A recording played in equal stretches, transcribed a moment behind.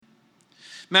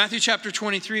Matthew chapter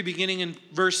 23, beginning in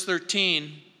verse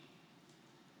 13.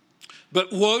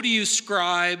 But woe to you,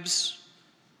 scribes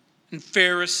and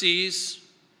Pharisees,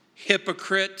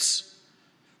 hypocrites,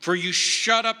 for you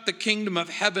shut up the kingdom of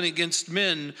heaven against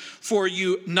men, for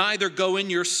you neither go in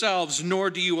yourselves, nor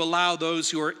do you allow those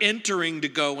who are entering to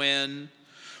go in.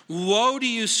 Woe to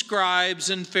you, scribes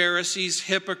and Pharisees,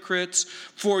 hypocrites,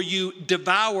 for you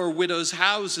devour widows'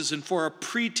 houses and for a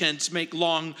pretense make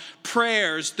long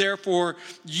prayers. Therefore,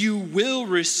 you will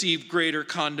receive greater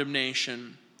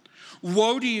condemnation.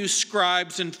 Woe to you,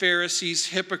 scribes and Pharisees,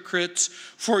 hypocrites,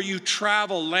 for you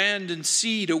travel land and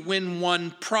sea to win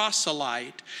one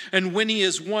proselyte. And when he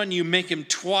is won, you make him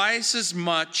twice as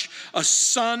much a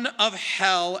son of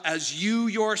hell as you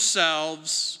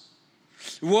yourselves.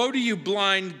 Woe to you,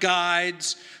 blind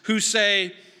guides, who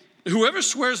say, whoever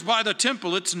swears by the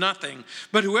temple, it's nothing.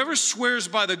 But whoever swears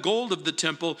by the gold of the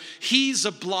temple, he's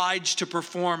obliged to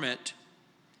perform it.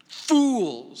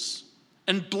 Fools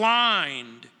and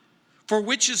blind! For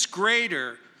which is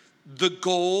greater, the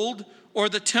gold or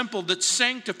the temple that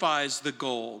sanctifies the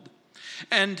gold?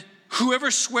 And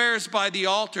whoever swears by the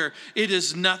altar, it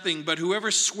is nothing. But whoever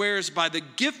swears by the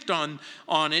gift on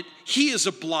it, he is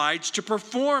obliged to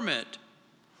perform it.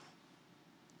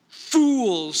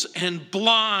 Fools and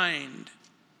blind!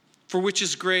 For which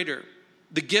is greater,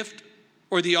 the gift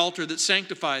or the altar that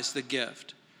sanctifies the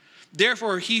gift?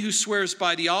 Therefore, he who swears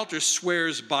by the altar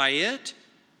swears by it,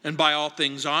 and by all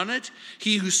things on it.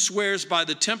 He who swears by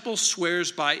the temple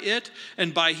swears by it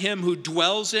and by him who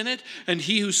dwells in it. And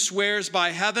he who swears by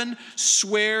heaven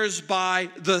swears by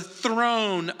the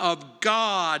throne of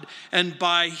God and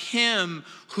by him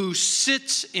who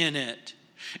sits in it.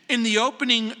 In the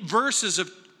opening verses of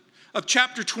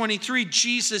chapter 23,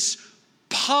 Jesus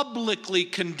publicly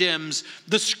condemns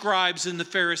the scribes and the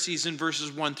Pharisees in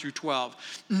verses 1 through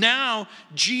 12. Now,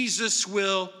 Jesus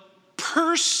will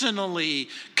personally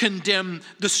condemn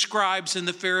the scribes and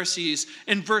the Pharisees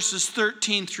in verses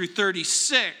 13 through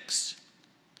 36.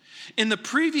 In the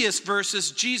previous verses,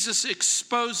 Jesus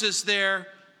exposes their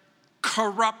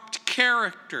corrupt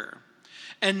character.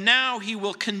 And now he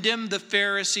will condemn the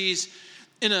Pharisees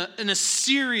in a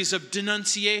series of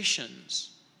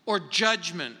denunciations or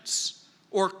judgments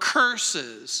or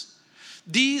curses.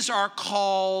 These are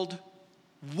called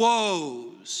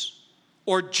woes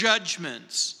or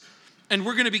judgments. And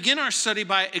we're going to begin our study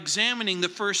by examining the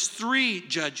first three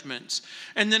judgments.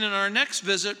 And then in our next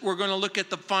visit, we're going to look at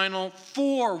the final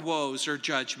four woes or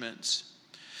judgments.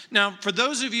 Now, for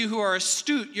those of you who are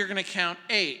astute, you're going to count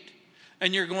 8.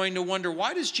 And you're going to wonder,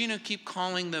 why does Gino keep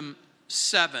calling them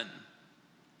 7?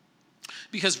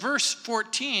 Because verse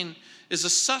 14 is a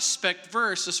suspect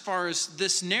verse as far as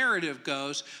this narrative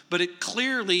goes, but it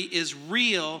clearly is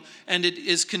real and it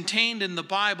is contained in the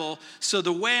Bible. So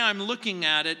the way I'm looking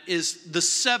at it is the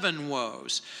 7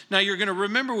 woes. Now you're going to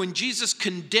remember when Jesus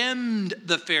condemned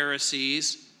the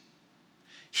Pharisees,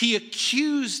 he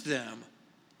accused them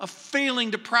of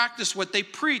failing to practice what they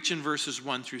preach in verses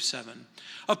 1 through 7,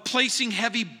 of placing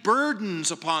heavy burdens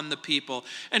upon the people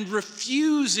and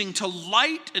refusing to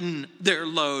lighten their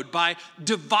load by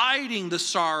dividing the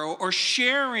sorrow or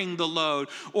sharing the load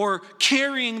or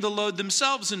carrying the load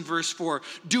themselves in verse 4,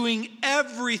 doing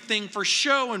everything for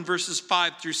show in verses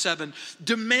 5 through 7,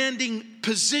 demanding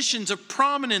positions of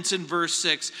prominence in verse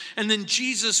 6. And then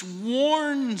Jesus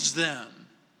warns them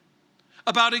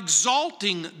about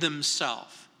exalting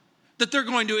themselves, that they're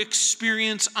going to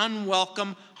experience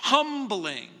unwelcome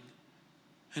humbling.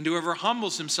 And whoever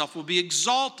humbles himself will be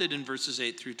exalted in verses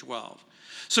 8 through 12.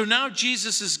 So now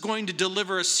Jesus is going to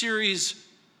deliver a series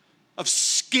of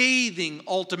scathing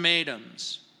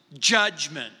ultimatums,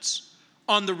 judgments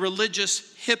on the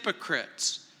religious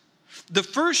hypocrites. The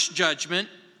first judgment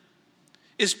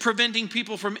is preventing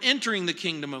people from entering the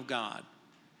kingdom of God,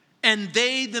 and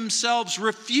they themselves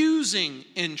refusing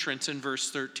entrance in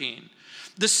verse 13.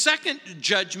 The second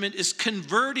judgment is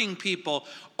converting people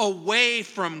away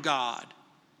from God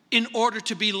in order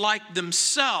to be like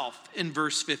themselves in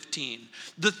verse 15.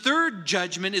 The third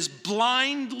judgment is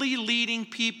blindly leading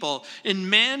people in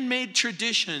man-made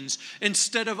traditions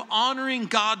instead of honoring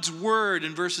God's word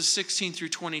in verses 16 through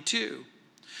 22.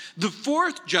 The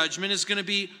fourth judgment is going to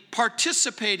be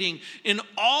participating in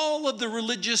all of the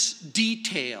religious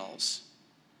details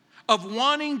of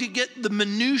wanting to get the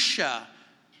minutia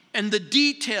and the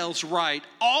details right,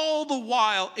 all the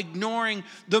while ignoring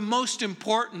the most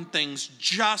important things: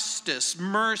 justice,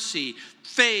 mercy,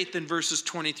 faith in verses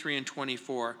 23 and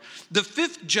 24. The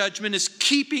fifth judgment is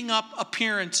keeping up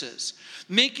appearances,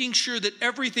 making sure that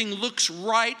everything looks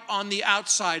right on the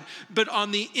outside, but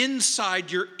on the inside,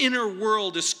 your inner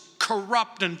world is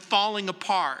corrupt and falling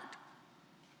apart.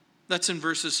 That's in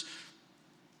verses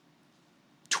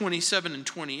 27 and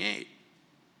 28.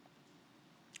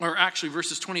 Or actually,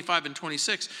 verses 25 and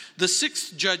 26. The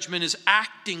sixth judgment is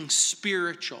acting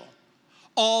spiritual,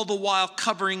 all the while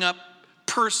covering up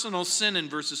personal sin in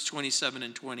verses 27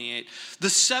 and 28. The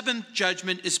seventh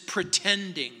judgment is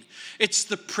pretending. It's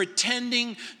the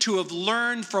pretending to have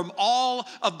learned from all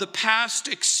of the past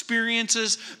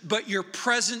experiences, but your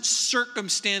present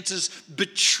circumstances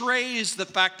betrays the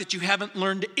fact that you haven't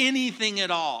learned anything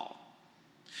at all.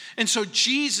 And so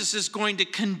Jesus is going to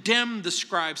condemn the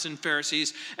scribes and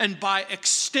Pharisees, and by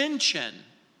extension,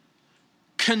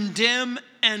 condemn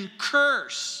and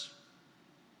curse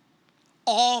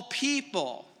all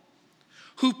people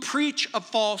who preach a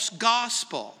false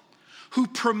gospel, who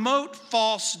promote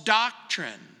false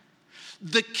doctrine.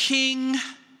 The king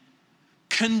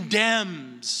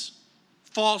condemns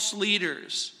false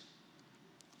leaders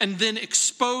and then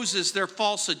exposes their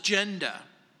false agenda.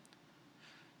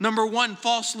 Number one,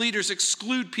 false leaders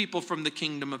exclude people from the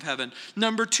kingdom of heaven.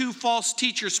 Number two, false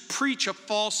teachers preach a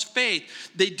false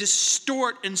faith. They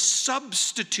distort and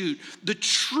substitute the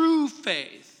true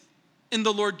faith in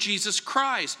the Lord Jesus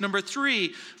Christ. Number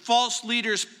three, false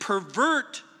leaders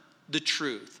pervert the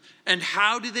truth. And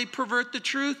how do they pervert the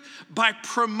truth? By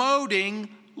promoting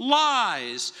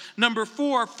lies. Number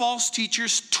four, false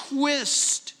teachers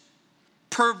twist,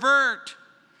 pervert,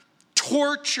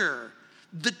 torture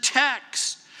the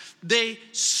text. They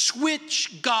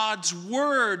switch God's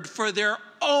word for their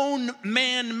own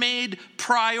man-made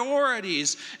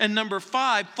priorities. And number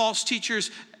five, false teachers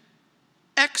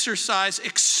exercise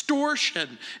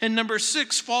extortion. And number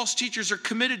six, false teachers are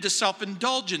committed to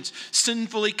self-indulgence,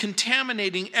 sinfully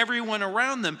contaminating everyone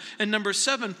around them. And number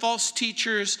seven, false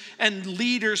teachers and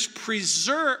leaders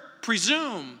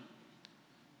presume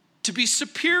to be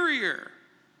superior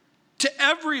to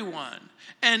everyone.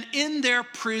 And in their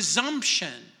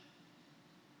presumption,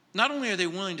 not only are they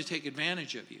willing to take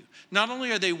advantage of you, not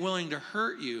only are they willing to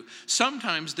hurt you,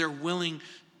 sometimes they're willing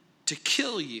to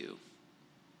kill you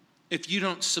if you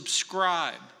don't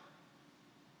subscribe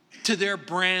to their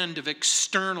brand of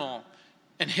external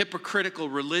and hypocritical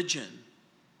religion.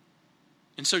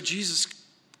 And so Jesus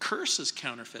curses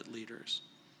counterfeit leaders.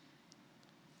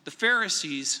 The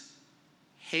Pharisees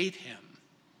hate him,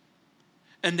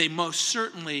 and they most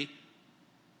certainly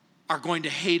are going to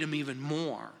hate him even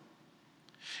more.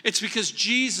 It's because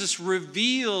Jesus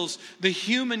reveals the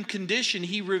human condition.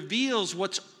 He reveals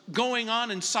what's going on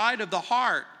inside of the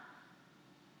heart.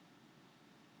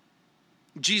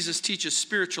 Jesus teaches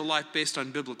spiritual life based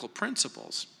on biblical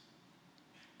principles.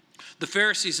 The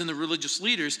Pharisees and the religious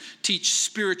leaders teach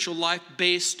spiritual life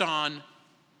based on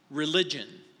religion,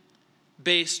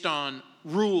 based on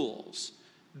rules,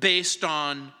 based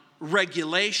on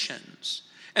regulations,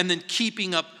 and then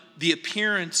keeping up the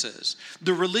appearances.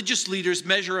 The religious leaders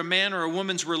measure a man or a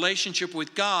woman's relationship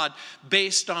with God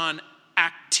based on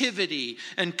activity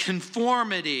and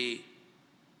conformity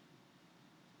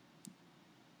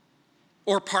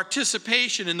or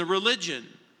participation in the religion.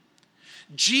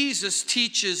 Jesus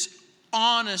teaches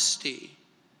honesty,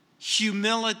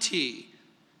 humility,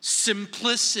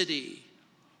 simplicity,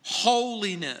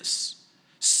 holiness,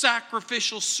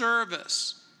 sacrificial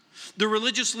service. The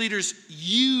religious leaders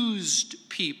used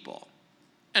people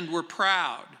and were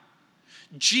proud.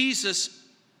 Jesus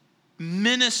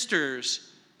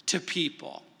ministers to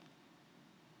people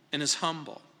and is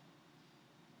humble.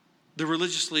 The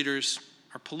religious leaders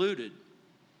are polluted.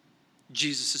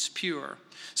 Jesus is pure.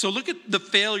 So look at the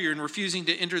failure in refusing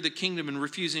to enter the kingdom and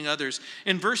refusing others.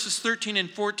 In verses 13 and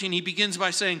 14, he begins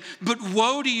by saying, "But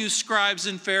woe to you, scribes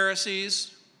and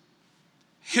Pharisees,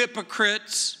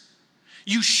 hypocrites!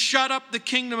 You shut up the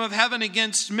kingdom of heaven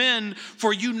against men,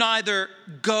 for you neither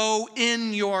go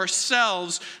in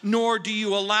yourselves, nor do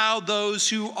you allow those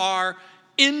who are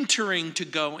entering to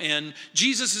go in."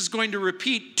 Jesus is going to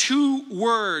repeat two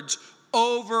words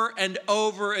over and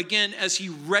over again as he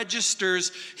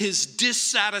registers his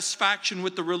dissatisfaction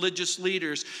with the religious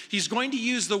leaders. He's going to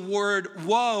use the word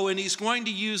woe, and he's going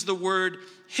to use the word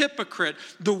hypocrite.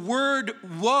 The word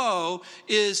woe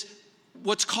is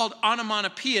what's called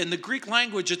onomatopoeia. In the Greek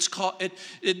language,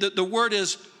 the word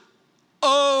is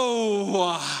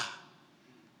oh,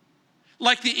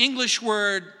 like the English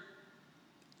word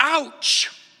ouch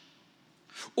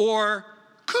or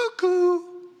cuckoo,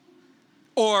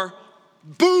 or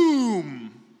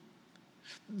boom.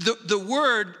 The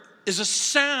word is a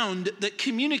sound that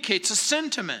communicates a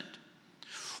sentiment.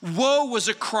 Woe was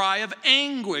a cry of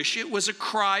anguish. It was a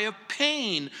cry of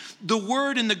pain. The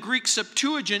word in the Greek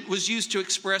Septuagint was used to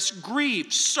express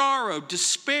grief, sorrow,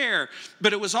 despair,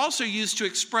 but it was also used to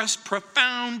express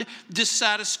profound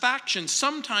dissatisfaction,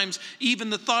 sometimes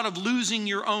even the thought of losing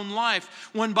your own life.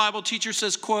 One Bible teacher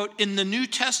says, quote, in the New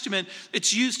Testament,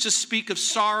 it's used to speak of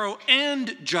sorrow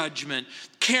and judgment,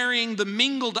 carrying the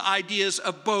mingled ideas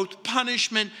of both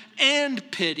punishment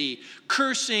and pity,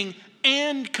 cursing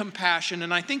and compassion,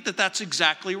 and I think that that's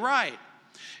exactly right.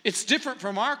 It's different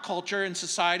from our culture and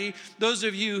society. Those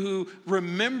of you who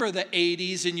remember the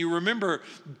 80s and you remember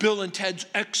Bill and Ted's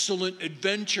Excellent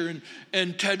Adventure,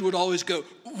 and Ted would always go,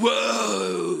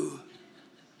 whoa.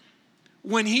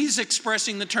 When he's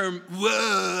expressing the term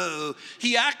whoa,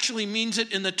 he actually means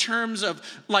it in the terms of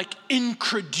like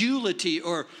incredulity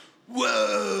or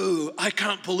whoa, I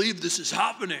can't believe this is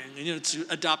happening. And it's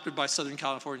adopted by Southern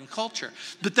California culture.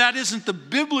 But that isn't the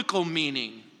biblical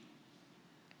meaning.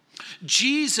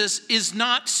 Jesus is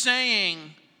not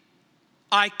saying,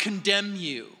 I condemn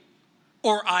you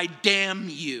or I damn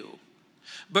you.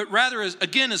 But rather,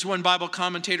 as one Bible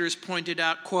commentator has pointed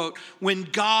out, quote, when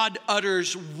God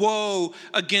utters woe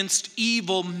against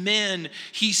evil men,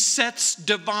 he sets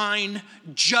divine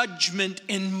judgment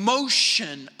in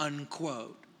motion,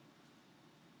 unquote.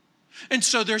 And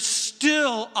so there's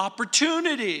still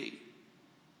opportunity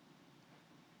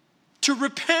to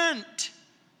repent,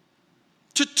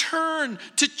 to turn,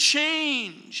 to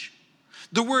change.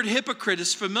 The word hypocrite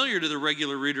is familiar to the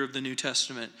regular reader of the New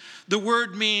Testament. The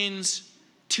word means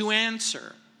to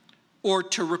answer or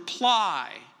to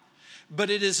reply, but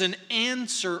it is an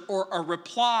answer or a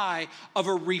reply of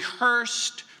a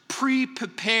rehearsed,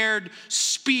 pre-prepared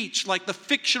speech, like the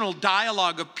fictional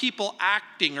dialogue of people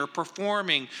acting or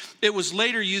performing. It was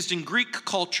later used in Greek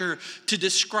culture to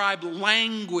describe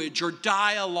language or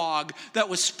dialogue that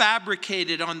was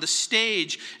fabricated on the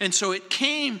stage. And so it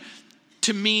came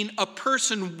to mean a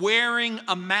person wearing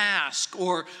a mask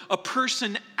or a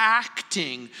person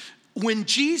acting. When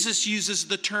Jesus uses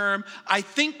the term, I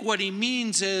think what he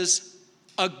means is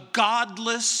a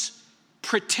godless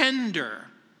pretender.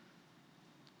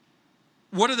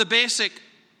 What are the basic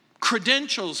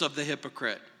credentials of the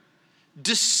hypocrite?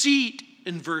 Deceit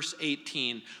in verse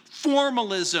 18,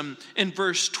 formalism in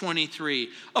verse 23,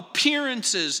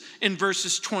 appearances in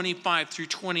verses 25 through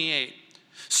 28.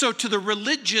 So to the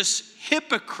religious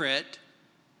hypocrite,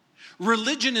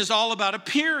 religion is all about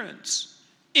appearance,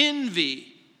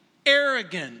 envy,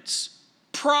 arrogance,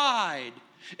 pride.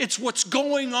 It's what's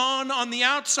going on the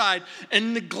outside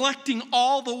and neglecting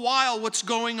all the while what's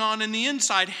going on in the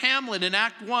inside. Hamlet in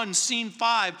Act 1, Scene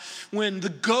 5, when the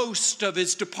ghost of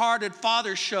his departed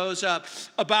father shows up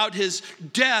about his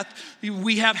death,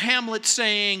 we have Hamlet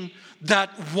saying that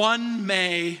one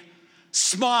may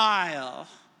smile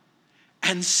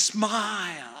and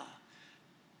smile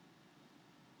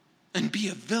and be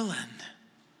a villain.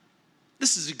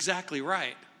 This is exactly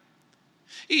right.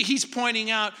 He's pointing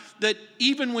out that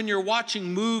even when you're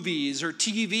watching movies or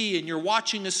TV and you're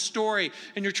watching a story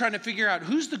and you're trying to figure out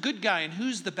who's the good guy and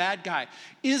who's the bad guy,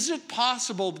 is it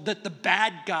possible that the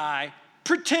bad guy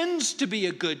pretends to be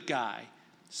a good guy?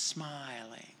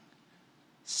 Smiling,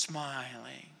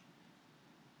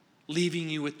 leaving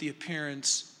you with the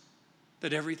appearance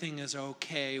that everything is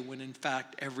okay when in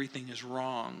fact everything is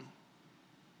wrong.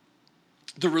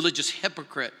 The religious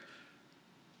hypocrite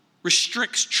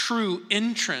restricts true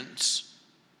entrance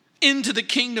into the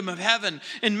kingdom of heaven.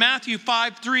 In Matthew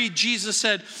 5:3, Jesus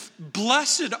said,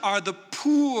 blessed are the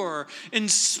poor in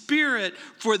spirit,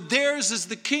 for theirs is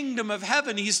the kingdom of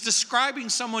heaven. He's describing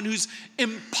someone who's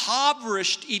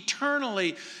impoverished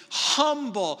eternally,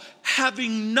 humble,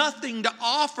 having nothing to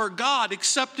offer God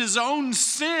except his own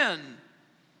sin.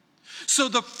 So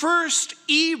the first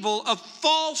evil of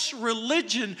false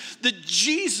religion that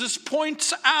Jesus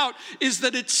points out is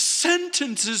that it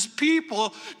sentences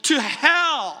people to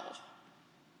hell.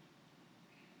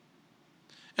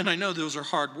 And I know those are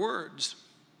hard words.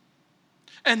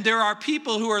 And there are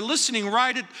people who are listening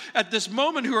right at this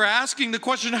moment who are asking the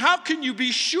question, how can you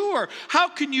be sure? How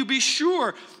can you be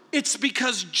sure? It's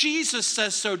because Jesus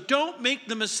says so. Don't make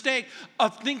the mistake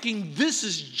of thinking this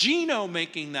is Gino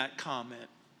making that comment.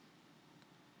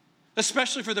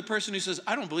 Especially for the person who says,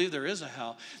 I don't believe there is a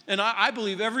hell. And I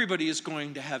believe everybody is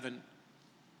going to heaven.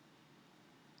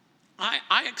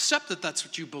 I accept that that's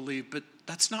what you believe, but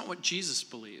that's not what Jesus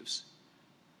believes.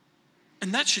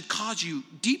 And that should cause you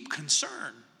deep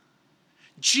concern.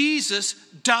 Jesus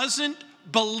doesn't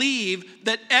believe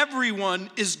that everyone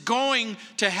is going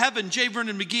to heaven. J.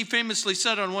 Vernon McGee famously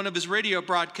said on one of his radio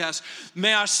broadcasts,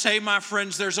 "May I say, my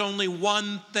friends, there's only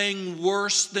one thing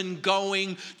worse than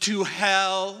going to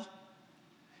hell."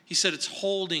 He said it's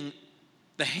holding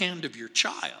the hand of your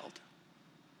child.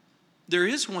 There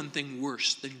is one thing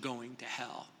worse than going to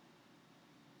hell.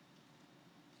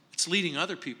 It's leading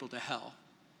other people to hell.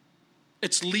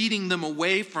 It's leading them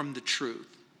away from the truth.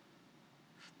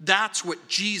 That's what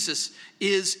Jesus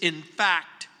is, in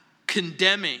fact,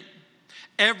 condemning.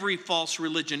 Every false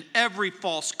religion, every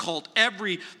false cult,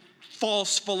 every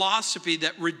false philosophy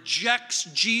that rejects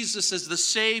Jesus as the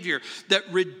Savior, that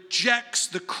rejects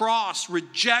the cross,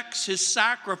 rejects his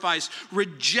sacrifice,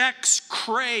 rejects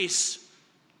grace,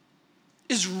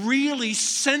 is really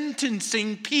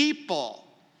sentencing people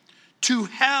to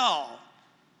hell.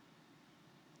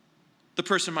 The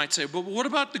person might say, "But what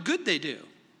about the good they do?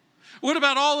 What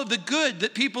about all of the good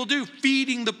that people do?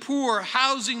 Feeding the poor,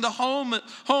 housing the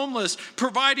homeless,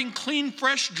 providing clean,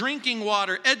 fresh drinking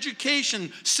water,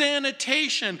 education,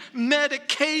 sanitation,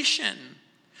 medication.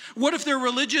 What if their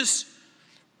religion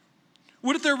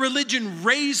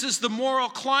raises the moral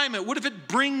climate? What if it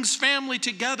brings family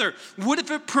together? What if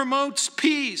it promotes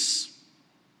peace?"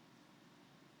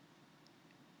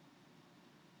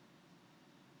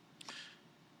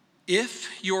 If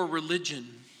your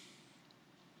religion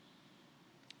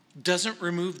doesn't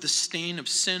remove the stain of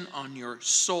sin on your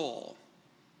soul,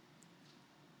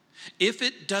 if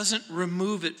it doesn't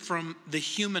remove it from the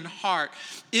human heart,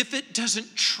 if it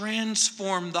doesn't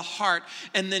transform the heart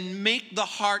and then make the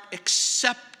heart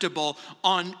acceptable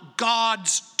on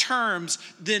God's terms,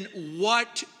 then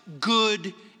what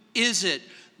good is it?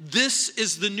 This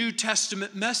is the New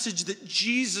Testament message, that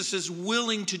Jesus is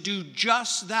willing to do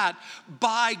just that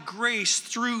by grace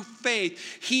through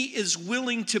faith. He is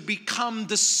willing to become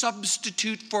the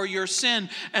substitute for your sin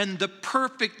and the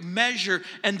perfect measure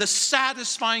and the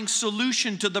satisfying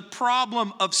solution to the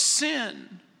problem of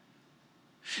sin.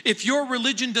 If your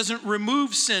religion doesn't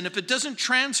remove sin, if it doesn't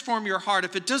transform your heart,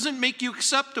 if it doesn't make you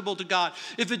acceptable to God,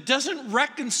 if it doesn't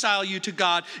reconcile you to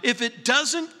God, if it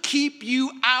doesn't keep you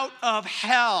out of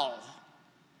hell,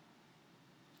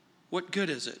 what good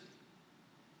is it?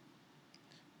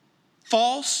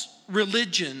 False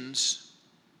religions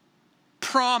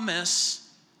promise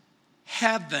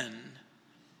heaven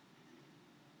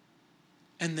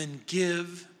and then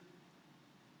give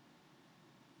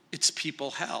its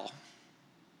people hell.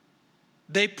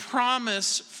 They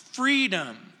promise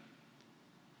freedom,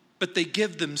 but they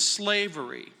give them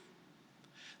slavery.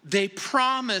 They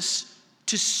promise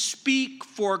to speak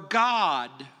for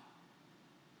God,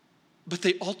 but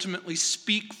they ultimately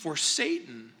speak for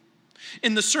Satan.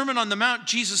 In the Sermon on the Mount,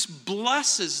 Jesus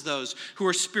blesses those who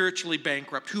are spiritually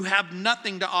bankrupt, who have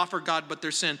nothing to offer God but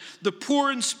their sin. The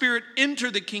poor in spirit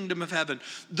enter the kingdom of heaven.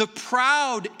 The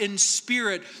proud in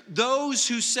spirit, those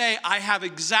who say, "I have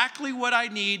exactly what I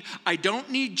need. I don't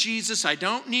need Jesus. I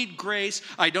don't need grace.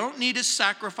 I don't need his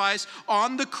sacrifice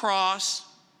on the cross,"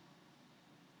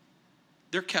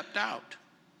 they're kept out.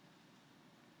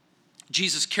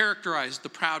 Jesus characterized the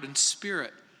proud in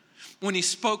spirit when he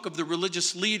spoke of the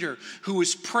religious leader who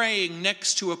was praying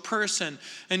next to a person,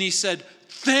 and he said,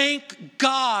 "Thank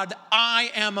God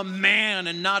I am a man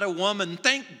and not a woman.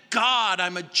 Thank God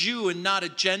I'm a Jew and not a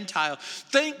Gentile.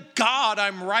 Thank God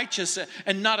I'm righteous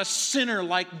and not a sinner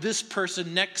like this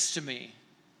person next to me."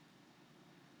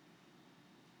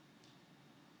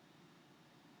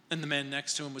 And the man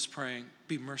next to him was praying,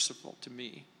 "Be merciful to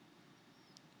me,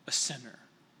 a sinner."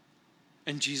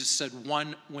 And Jesus said,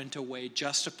 one went away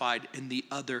justified and the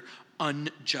other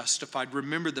unjustified.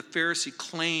 Remember, the Pharisee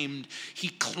claimed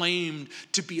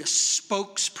to be a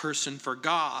spokesperson for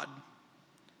God.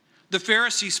 The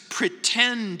Pharisees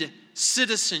pretend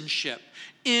citizenship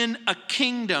in a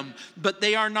kingdom, but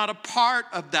they are not a part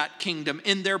of that kingdom.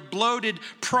 In their bloated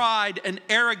pride and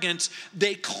arrogance,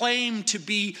 they claim to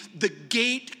be the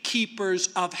gatekeepers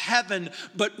of heaven,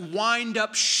 but wind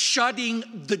up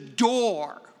shutting the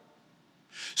door.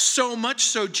 So much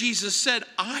so, Jesus said,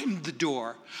 "I'm the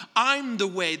door. I'm the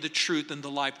way, the truth, and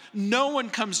the life. No one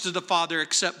comes to the Father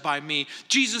except by me."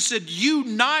 Jesus said, "You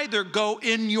neither go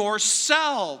in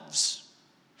yourselves,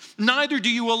 neither do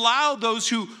you allow those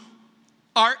who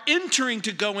are entering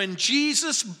to go in."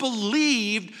 Jesus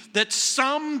believed that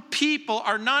some people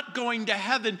are not going to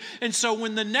heaven. And so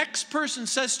when the next person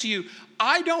says to you,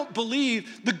 "I don't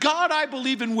believe, the God I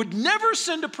believe in would never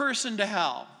send a person to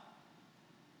hell,"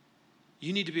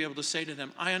 you need to be able to say to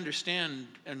them, "I understand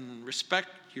and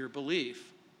respect your belief,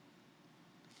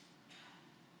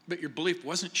 but your belief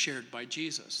wasn't shared by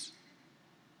Jesus.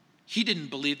 He didn't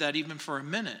believe that even for a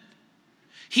minute.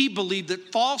 He believed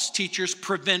that false teachers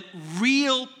prevent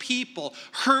real people,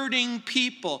 hurting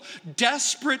people,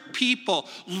 desperate people,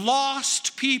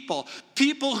 lost people,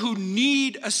 people who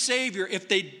need a Savior. If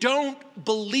they don't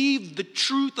believe the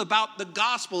truth about the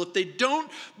gospel, if they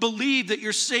don't believe that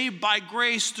you're saved by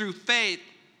grace through faith,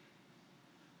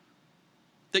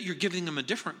 that you're giving them a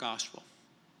different gospel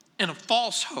and a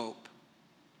false hope.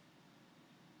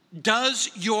 Does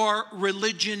your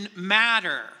religion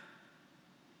matter?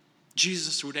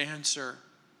 Jesus would answer,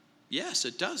 yes,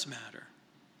 it does matter.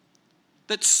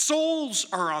 That souls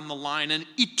are on the line and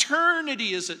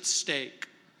eternity is at stake.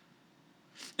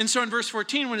 And so in verse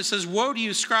 14, when it says, woe to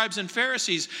you, scribes and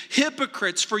Pharisees,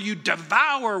 hypocrites, for you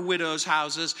devour widows'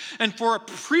 houses, and for a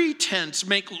pretense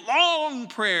make long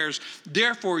prayers.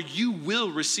 Therefore, you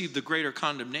will receive the greater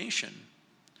condemnation.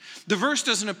 The verse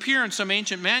doesn't appear in some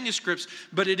ancient manuscripts,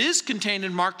 but it is contained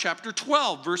in Mark chapter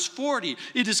 12, verse 40.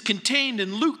 It is contained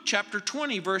in Luke chapter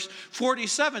 20, verse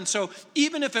 47. So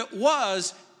even if it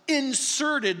was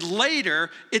inserted later,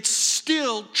 it's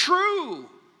still true.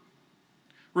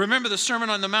 Remember the Sermon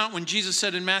on the Mount when Jesus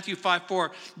said in Matthew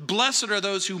 5:4, blessed are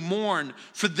those who mourn,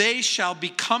 for they shall be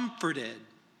comforted.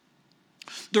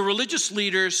 The religious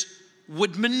leaders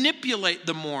would manipulate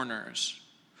the mourners.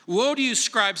 Woe to you,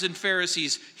 scribes and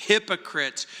Pharisees,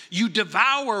 hypocrites. You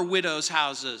devour widows'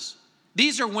 houses.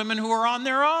 These are women who are on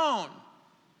their own.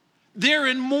 They're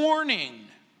in mourning.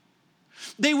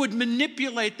 They would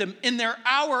manipulate them in their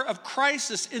hour of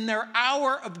crisis, in their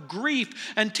hour of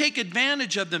grief, and take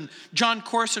advantage of them. John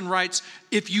Corson writes,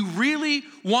 if you really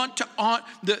want to,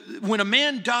 when a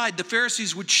man died, the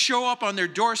Pharisees would show up on their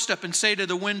doorstep and say to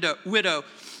the widow,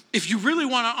 if you really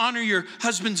want to honor your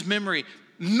husband's memory,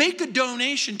 make a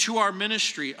donation to our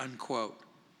ministry, unquote.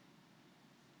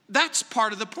 That's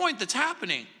part of the point that's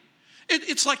happening.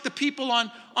 It's like the people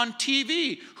on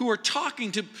TV who are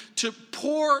talking to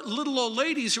poor little old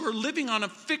ladies who are living on a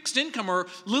fixed income, or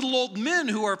little old men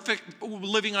who are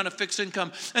living on a fixed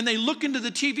income. And they look into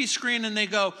the TV screen and they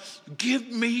go, give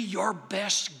me your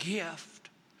best gift.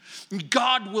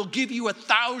 God will give you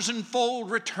 1,000-fold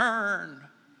return.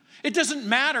 It doesn't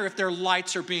matter if their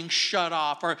lights are being shut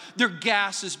off or their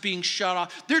gas is being shut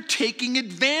off. They're taking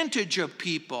advantage of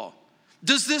people.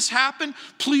 Does this happen?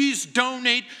 Please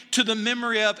donate to the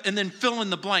memory of, and then fill in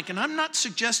the blank. And I'm not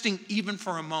suggesting even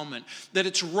for a moment that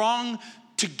it's wrong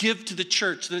to give to the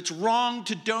church, that it's wrong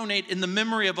to donate in the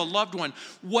memory of a loved one.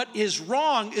 What is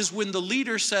wrong is when the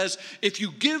leader says, if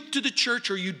you give to the church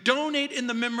or you donate in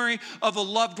the memory of a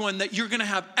loved one, that you're going to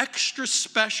have extra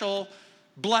special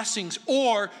blessings,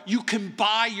 or you can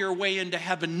buy your way into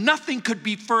heaven. Nothing could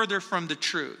be further from the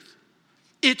truth.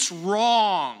 It's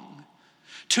wrong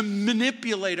to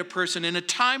manipulate a person in a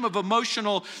time of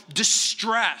emotional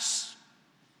distress.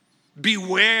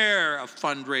 Beware of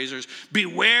fundraisers.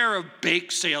 Beware of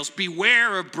bake sales.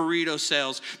 Beware of burrito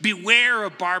sales. Beware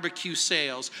of barbecue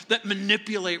sales that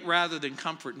manipulate rather than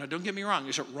comfort. Now, don't get me wrong.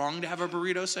 Is it wrong to have a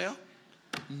burrito sale?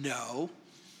 No.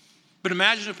 But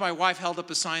imagine if my wife held up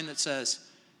a sign that says,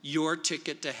 your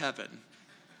ticket to heaven.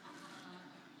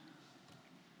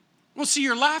 Well, see,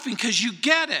 you're laughing because you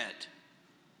get it.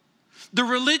 The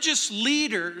religious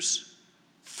leaders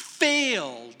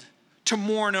failed to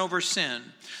mourn over sin.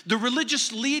 The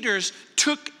religious leaders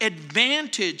took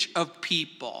advantage of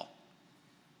people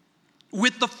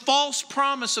with the false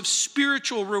promise of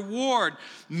spiritual reward,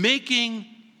 making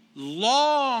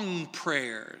long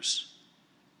prayers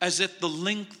as if the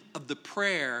length of the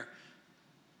prayer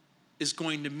is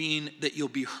going to mean that you'll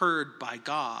be heard by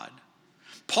God.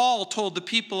 Paul told the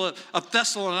people of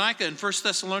Thessalonica in 1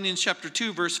 Thessalonians chapter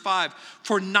 2, verse 5,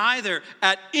 for neither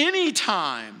at any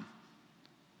time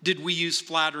did we use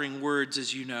flattering words,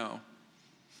 as you know,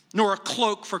 nor a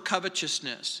cloak for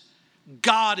covetousness.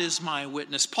 God is my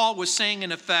witness. Paul was saying,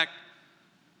 in effect,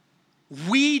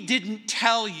 we didn't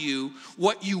tell you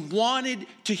what you wanted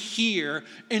to hear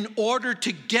in order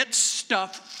to get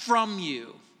stuff from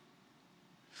you.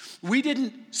 We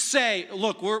didn't say,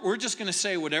 look, we're just going to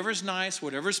say whatever's nice,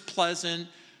 whatever's pleasant,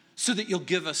 so that you'll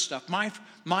give us stuff.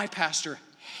 My pastor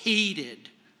hated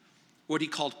what he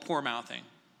called poor-mouthing.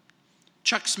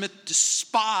 Chuck Smith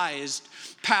despised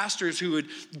pastors who would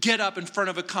get up in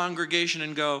front of a congregation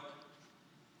and go,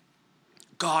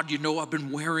 God, you know I've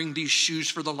been wearing these shoes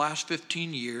for the last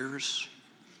 15 years.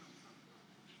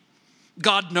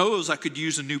 God knows I could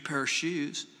use a new pair of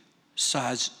shoes,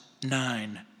 size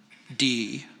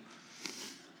 9D.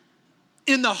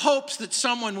 In the hopes that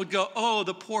someone would go, oh,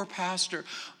 the poor pastor.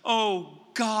 Oh,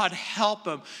 God, help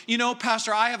him. You know,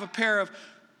 Pastor, I have a pair of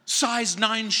size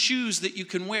 9 shoes that you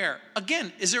can wear.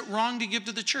 Again, is it wrong to give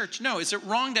to the church? No. Is it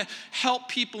wrong to help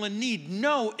people in need?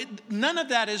 No. None of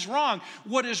that is wrong.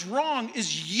 What is wrong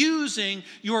is using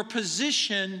your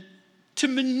position to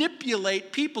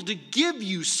manipulate people to give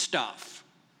you stuff.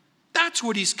 That's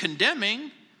what he's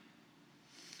condemning.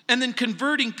 And then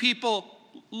converting people,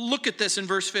 look at this in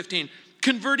verse 15,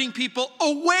 converting people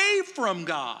away from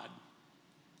God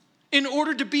in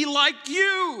order to be like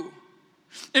you.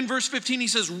 In verse 15, he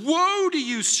says, "Woe to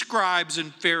you, scribes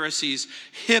and Pharisees,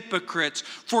 hypocrites,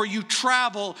 for you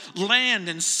travel land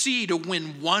and sea to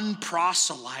win one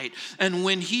proselyte. And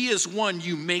when he is won,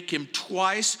 you make him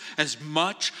twice as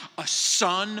much a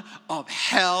son of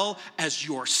hell as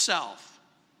yourself."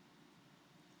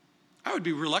 I would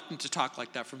be reluctant to talk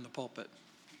like that from the pulpit.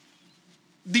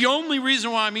 The only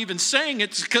reason why I'm even saying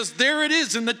it is because there it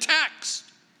is in the text.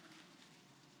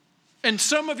 And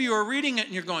some of you are reading it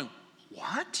and you're going,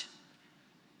 what?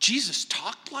 Jesus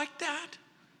talked like that?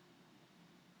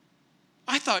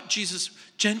 I thought Jesus,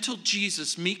 gentle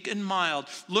Jesus, meek and mild,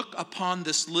 look upon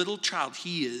this little child.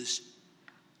 He is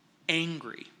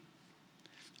angry.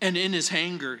 And in his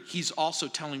anger, he's also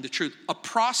telling the truth. A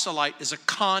proselyte is a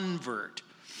convert.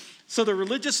 So the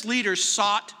religious leaders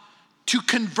sought to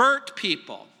convert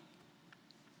people,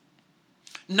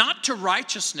 not to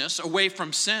righteousness, away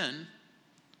from sin,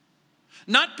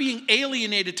 not being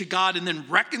alienated to God and then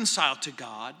reconciled to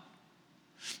God.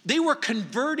 They were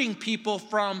converting people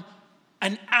from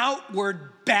an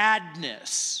outward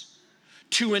badness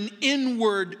to an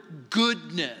inward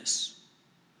goodness.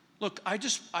 Look, I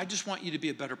just want you to be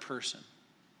a better person.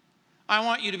 I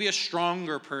want you to be a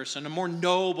stronger person, a more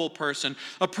noble person,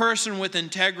 a person with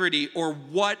integrity or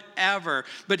whatever.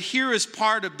 But here is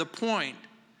part of the point.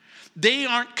 They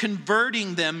aren't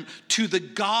converting them to the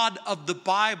God of the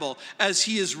Bible as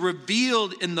he is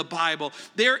revealed in the Bible.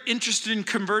 They're interested in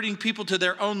converting people to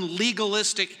their own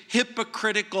legalistic,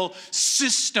 hypocritical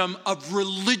system of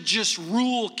religious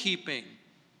rule keeping.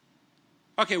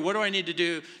 Okay, what do I need to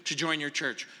do to join your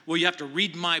church? Well, you have to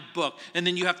read my book, and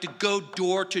then you have to go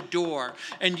door to door,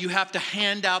 and you have to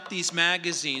hand out these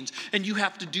magazines, and you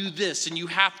have to do this, and you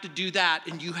have to do that,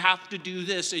 and you have to do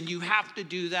this, and you have to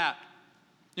do that.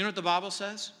 You know what the Bible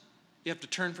says? You have to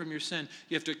turn from your sin.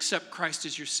 You have to accept Christ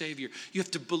as your Savior. You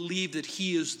have to believe that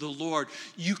he is the Lord.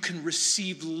 You can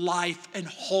receive life and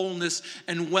wholeness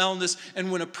and wellness.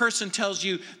 And when a person tells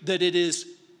you that it is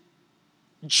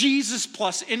Jesus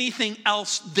plus anything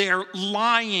else, they're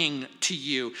lying to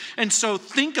you. And so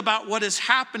think about what is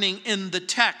happening in the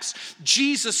text.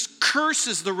 Jesus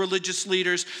curses the religious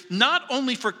leaders not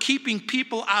only for keeping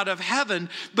people out of heaven,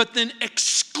 but then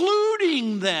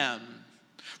excluding them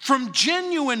from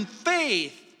genuine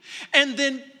faith, and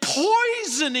then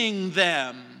poisoning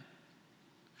them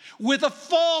with a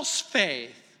false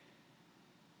faith.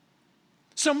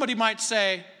 Somebody might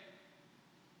say,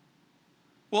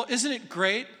 well, isn't it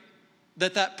great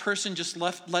that that person just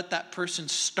let that person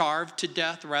starve to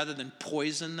death rather than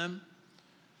poison them?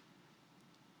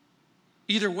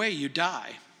 Either way, you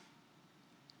die.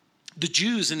 The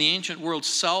Jews in the ancient world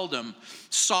seldom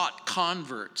sought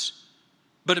converts.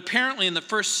 But apparently in the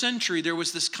first century, there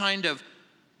was this kind of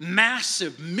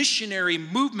massive missionary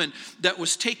movement that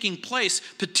was taking place,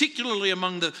 particularly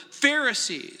among the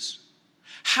Pharisees.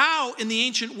 How in the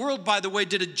ancient world, by the way,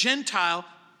 did a Gentile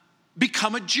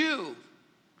become a Jew?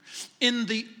 In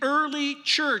the early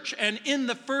church and in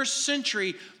the first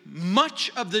century,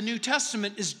 much of the New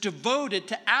Testament is devoted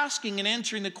to asking and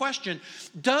answering the question,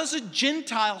 does a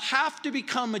Gentile have to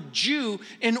become a Jew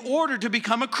in order to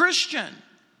become a Christian?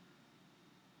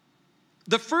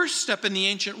 The first step in the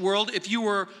ancient world, if you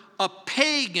were a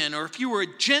pagan or if you were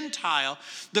a Gentile,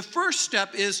 the first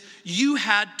step is you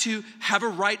had to have a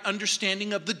right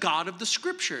understanding of the God of the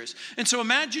Scriptures. And so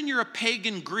imagine you're a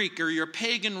pagan Greek or you're a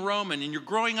pagan Roman and you're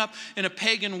growing up in a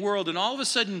pagan world, and all of a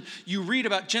sudden you read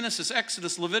about Genesis,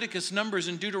 Exodus, Leviticus, Numbers,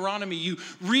 and Deuteronomy. You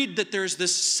read that there's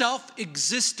this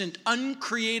self-existent,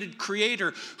 uncreated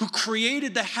creator who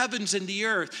created the heavens and the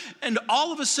earth. And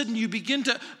all of a sudden you begin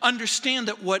to understand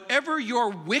that whatever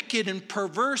your wicked and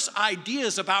perverse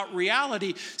ideas about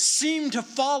reality seem to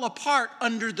fall apart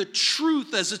under the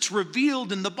truth as it's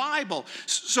revealed in the Bible.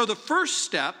 So the first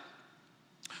step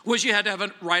was you had to have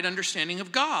a right understanding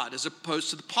of God as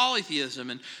opposed to the polytheism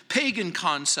and pagan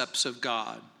concepts of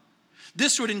God.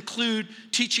 This would include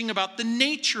teaching about the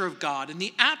nature of God and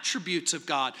the attributes of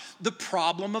God, the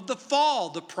problem of the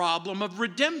fall, the problem of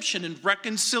redemption and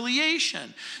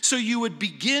reconciliation. So you would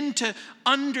begin to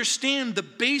understand the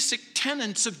basic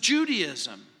tenets of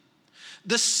Judaism.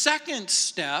 The second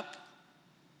step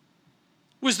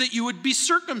was that you would be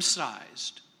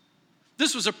circumcised.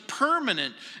 This was a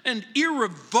permanent and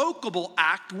irrevocable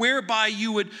act whereby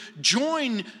you would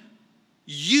join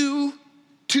you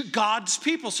to God's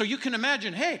people. So you can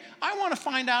imagine, hey, I want to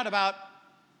find out about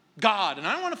God, and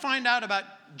I want to find out about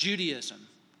Judaism.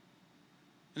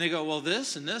 And they go, well,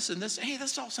 this and this and this. Hey,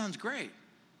 this all sounds great.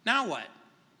 Now what?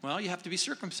 Well, you have to be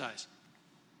circumcised.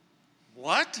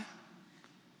 What?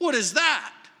 What is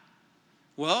that?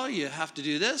 Well, you have to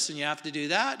do this and you have to do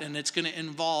that, and it's going to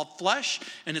involve flesh,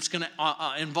 and it's going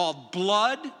to involve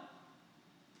blood.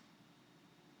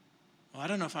 Well, I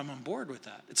don't know if I'm on board with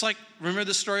that. It's like, remember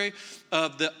the story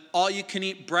of the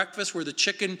all-you-can-eat breakfast where the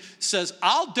chicken says,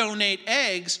 I'll donate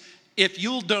eggs if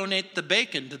you'll donate the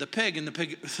bacon to the pig, and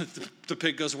the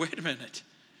pig goes, wait a minute.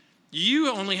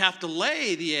 You only have to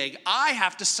lay the egg. I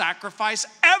have to sacrifice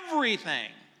everything.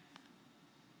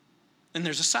 And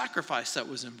there's a sacrifice that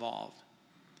was involved.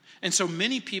 And so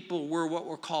many people were what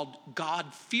were called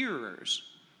God-fearers.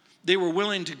 They were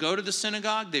willing to go to the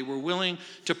synagogue. They were willing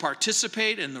to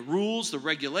participate in the rules, the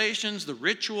regulations, the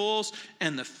rituals,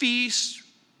 and the feasts.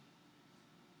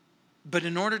 But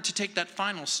in order to take that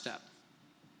final step,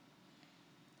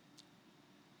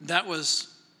 that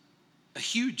was a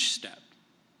huge step.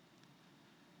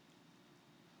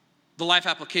 The Life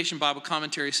Application Bible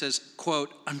Commentary says,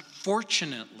 quote,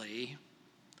 unfortunately,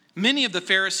 many of the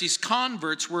Pharisees'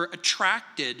 converts were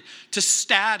attracted to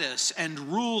status and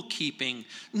rule-keeping,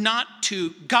 not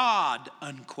to God,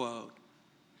 unquote.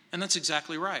 And that's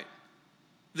exactly right.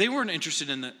 They weren't interested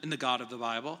in the God of the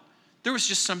Bible. There was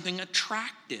just something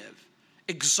attractive,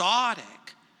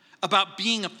 exotic about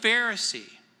being a Pharisee.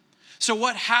 So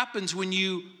what happens when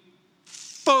you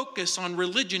focus on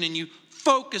religion and you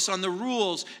focus on the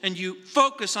rules and you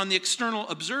focus on the external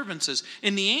observances?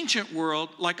 In the ancient world,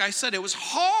 like I said, it was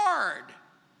hard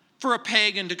for a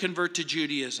pagan to convert to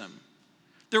Judaism.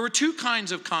 There were two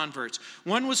kinds of converts.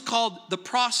 One was called the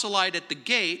proselyte at the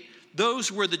gate.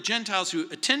 Those were the Gentiles who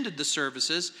attended the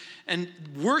services and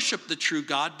worshiped the true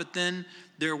God. But then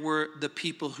there were the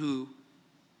people who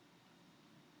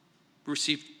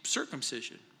received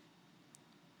circumcision.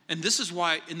 And this is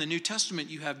why in the New Testament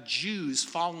you have Jews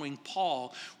following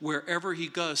Paul wherever he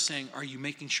goes, saying, are you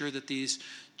making sure that these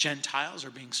Gentiles are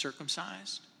being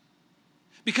circumcised?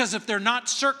 Because if they're not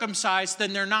circumcised,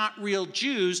 then they're not real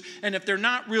Jews. And if they're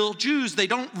not real Jews, they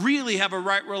don't really have a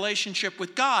right relationship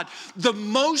with God. The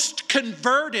most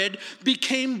converted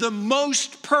became the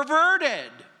most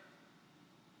perverted.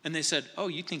 And they said, oh,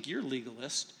 you think you're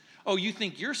legalist? Oh, you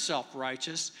think you're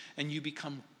self-righteous, and you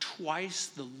become twice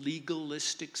the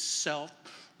legalistic,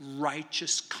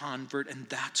 self-righteous convert, and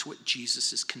that's what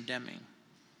Jesus is condemning.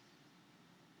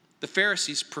 The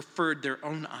Pharisees preferred their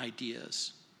own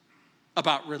ideas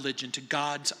about religion to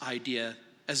God's idea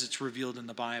as it's revealed in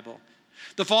the Bible.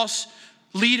 The false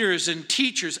leaders and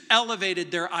teachers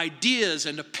elevated their ideas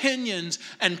and opinions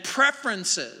and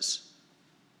preferences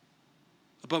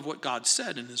above what God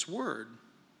said in His Word.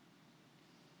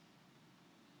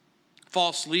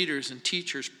 False leaders and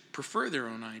teachers prefer their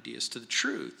own ideas to the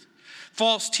truth.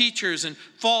 False teachers and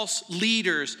false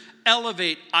leaders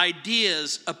elevate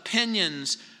ideas,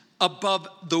 opinions above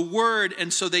the Word,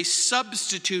 and so they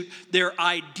substitute their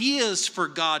ideas for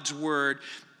God's Word,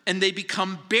 and they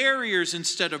become barriers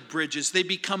instead of bridges. They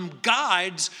become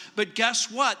guides, but guess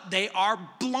what? They are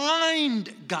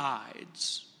blind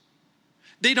guides.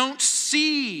 They don't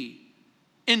see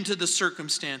into the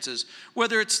circumstances,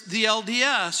 whether it's the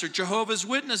LDS or Jehovah's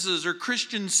Witnesses or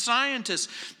Christian Scientists,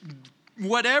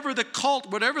 whatever the cult,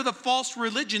 whatever the false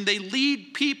religion, they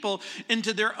lead people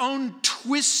into their own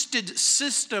twisted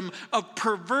system of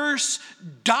perverse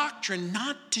doctrine,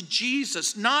 not to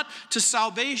Jesus, not to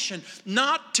salvation,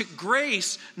 not to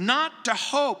grace, not to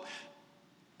hope.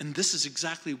 And this is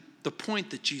exactly the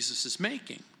point that Jesus is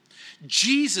making.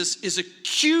 Jesus is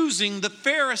accusing the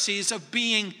Pharisees of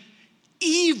being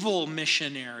evil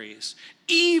missionaries,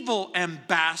 evil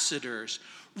ambassadors,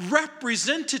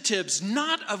 representatives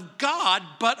not of God,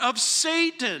 but of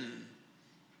Satan.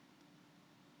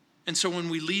 And so when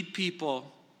we lead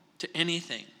people to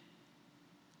anything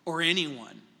or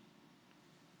anyone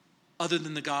other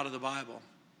than the God of the Bible,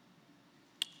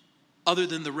 other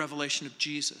than the revelation of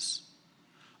Jesus,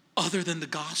 other than the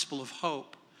gospel of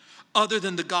hope, other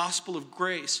than the gospel of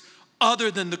grace,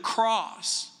 other than the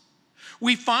cross,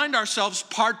 we find ourselves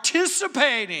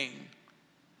participating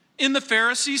in the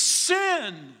Pharisees'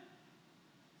 sin.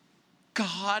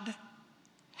 God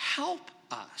help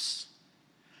us.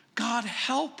 God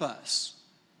help us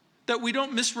that we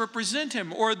don't misrepresent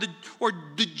Him or the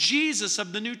Jesus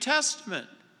of the New Testament.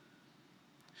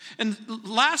 And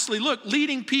lastly, look,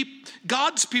 leading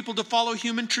God's people to follow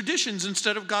human traditions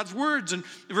instead of God's words. In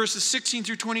verses 16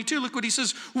 through 22, look what he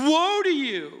says. Woe to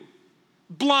you,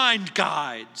 blind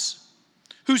guides,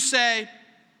 who say,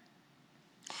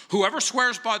 whoever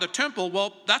swears by the temple,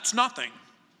 well, that's nothing.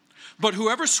 But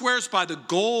whoever swears by the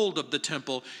gold of the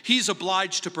temple, he's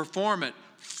obliged to perform it.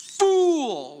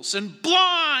 Fools and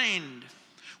blind.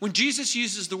 When Jesus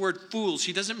uses the word fools,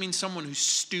 he doesn't mean someone who's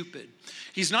stupid.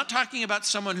 He's not talking about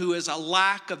someone who has a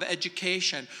lack of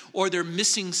education or they're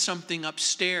missing something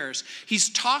upstairs. He's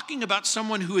talking about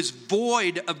someone who is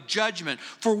void of judgment.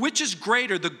 For which is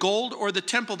greater, the gold or the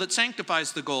temple that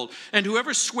sanctifies the gold? And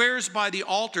whoever swears by the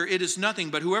altar, it is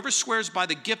nothing. But whoever swears by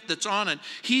the gift that's on it,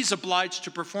 he's obliged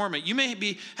to perform it. You may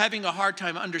be having a hard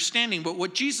time understanding, but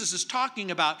what Jesus is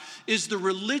talking about is the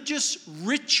religious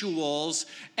rituals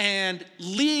and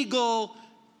legal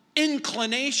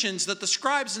inclinations that the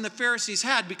scribes and the Pharisees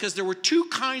had, because there were two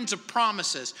kinds of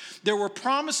promises. There were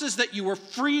promises that you were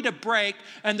free to break,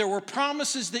 and there were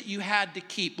promises that you had to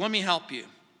keep. Let me help you.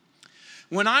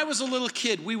 When I was a little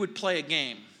kid, we would play a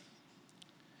game.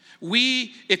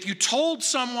 If you told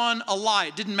someone a lie,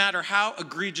 it didn't matter how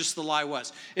egregious the lie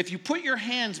was. If you put your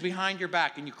hands behind your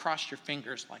back and you crossed your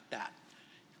fingers like that,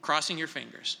 crossing your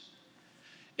fingers.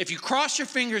 If you cross your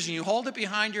fingers and you hold it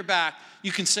behind your back,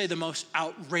 you can say the most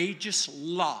outrageous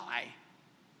lie.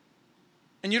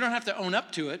 And you don't have to own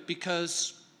up to it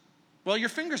because, well, your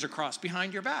fingers are crossed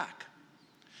behind your back.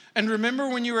 And remember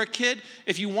when you were a kid,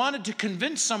 if you wanted to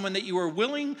convince someone that you were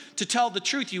willing to tell the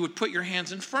truth, you would put your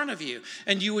hands in front of you.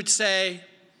 And you would say,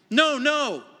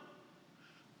 no,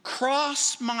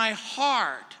 cross my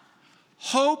heart,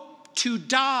 hope to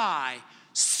die,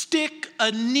 stick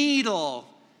a needle.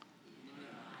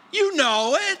 You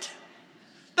know it.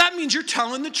 That means you're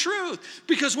telling the truth.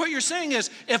 Because what you're saying is,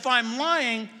 if I'm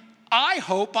lying, I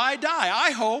hope I die.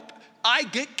 I hope I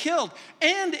get killed.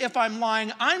 And if I'm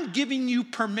lying, I'm giving you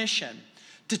permission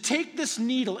to take this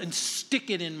needle and stick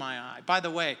it in my eye. By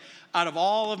the way, out of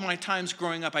all of my times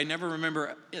growing up, I never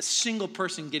remember a single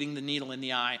person getting the needle in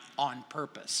the eye on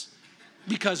purpose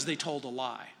because they told a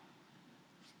lie.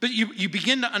 But you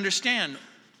begin to understand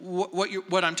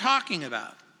what I'm talking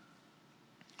about.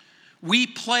 We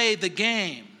play the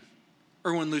game,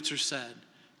 Erwin Lutzer said.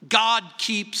 God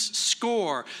keeps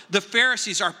score. The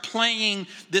Pharisees are playing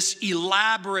this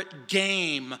elaborate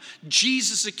game.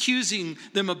 Jesus accusing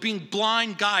them of being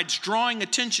blind guides, drawing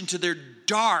attention to their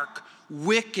dark,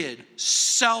 wicked,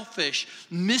 selfish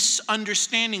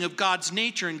misunderstanding of God's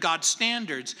nature and God's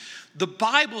standards. The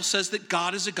Bible says that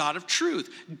God is a God of truth.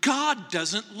 God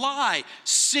doesn't lie.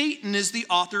 Satan is the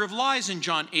author of lies in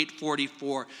John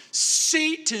 8:44.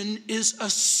 Satan is a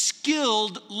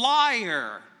skilled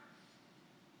liar.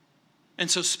 And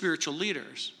so spiritual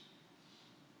leaders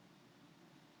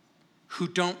who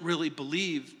don't really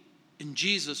believe in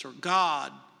Jesus or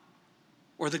God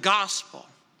or the gospel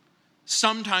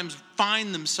sometimes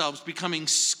find themselves becoming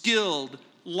skilled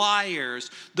liars.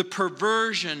 The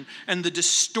perversion and the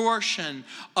distortion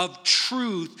of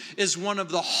truth is one of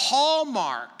the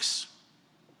hallmarks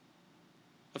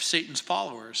of Satan's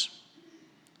followers.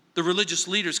 The religious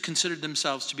leaders considered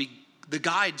themselves to be the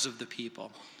guides of the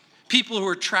people. People who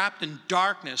are trapped in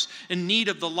darkness, in need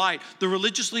of the light. The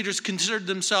religious leaders considered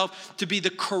themselves to be the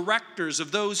correctors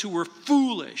of those who were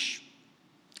foolish,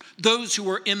 those who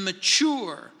were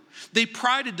immature. They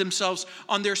prided themselves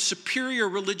on their superior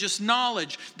religious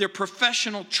knowledge, their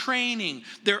professional training,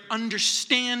 their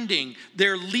understanding,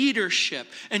 their leadership.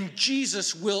 And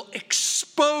Jesus will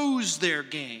expose their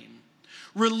game.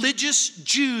 Religious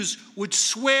Jews would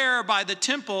swear by the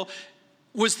temple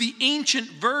was the ancient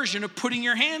version of putting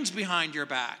your hands behind your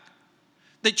back.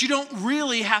 That you don't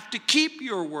really have to keep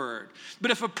your word.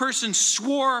 But if a person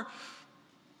swore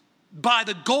by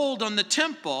the gold on the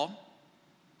temple,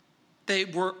 they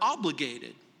were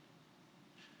obligated.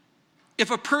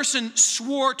 If a person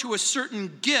swore to a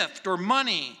certain gift or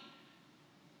money,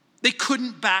 they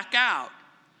couldn't back out.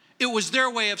 It was their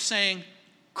way of saying,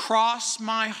 cross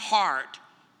my heart,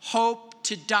 hope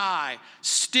to die,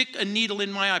 stick a needle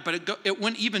in my eye. But it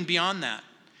went even beyond that.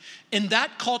 In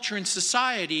that culture and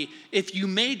society, if you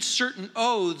made certain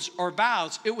oaths or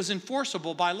vows, it was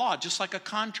enforceable by law, just like a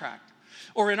contract.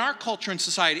 Or in our culture and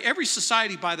society, every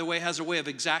society, by the way, has a way of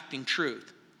exacting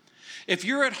truth. If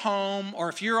you're at home or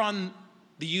if you're on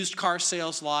the used car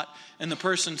sales lot and the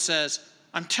person says,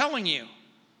 I'm telling you,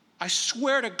 I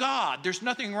swear to God, there's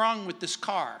nothing wrong with this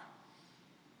car.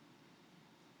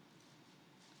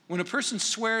 When a person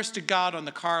swears to God on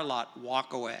the car lot,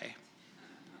 walk away.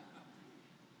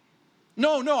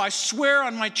 No, I swear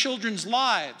on my children's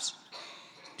lives.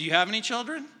 Do you have any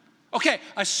children? Okay,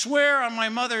 I swear on my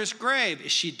mother's grave.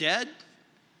 Is she dead?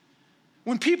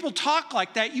 When people talk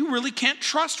like that, you really can't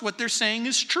trust what they're saying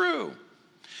is true.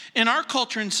 In our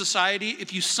culture and society,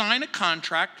 if you sign a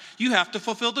contract, you have to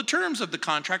fulfill the terms of the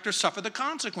contract or suffer the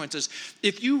consequences.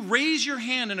 If you raise your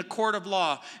hand in a court of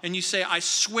law and you say, I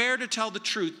swear to tell the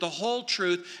truth, the whole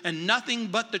truth, and nothing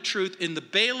but the truth, and the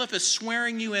bailiff is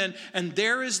swearing you in, and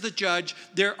there is the judge,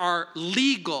 there are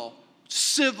legal,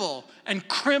 civil, and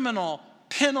criminal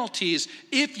penalties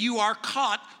if you are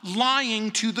caught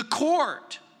lying to the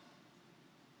court.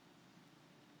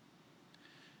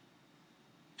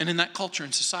 And in that culture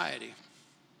and society,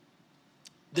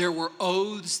 there were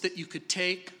oaths that you could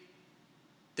take,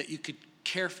 that you could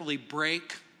carefully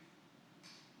break.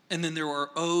 And then there were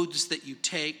oaths that you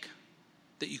take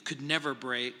that you could never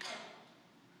break.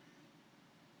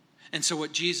 And so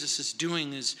what Jesus is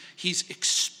doing is he's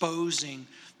exposing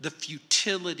the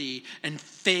futility and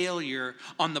failure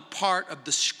on the part of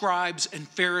the scribes and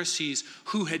Pharisees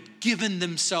who had given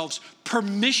themselves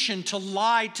permission to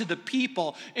lie to the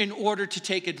people in order to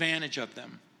take advantage of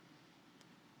them.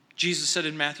 Jesus said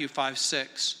in Matthew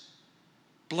 5:6,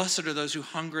 blessed are those who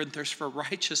hunger and thirst for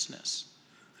righteousness,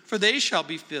 for they shall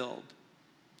be filled.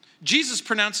 Jesus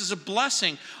pronounces a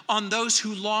blessing on those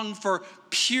who long for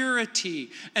purity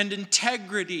and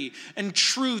integrity and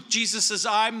truth. Jesus says,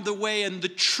 I'm the way and the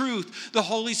truth. The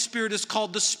Holy Spirit is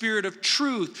called the Spirit of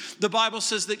truth. The Bible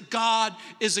says that God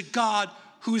is a God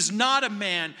who is not a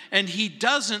man, and he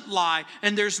doesn't lie,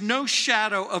 and there's no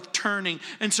shadow of turning.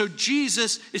 And so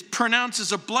Jesus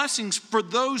pronounces a blessing for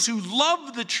those who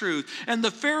love the truth. And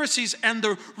the Pharisees and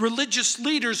the religious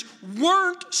leaders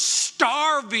weren't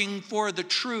starving for the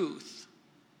truth,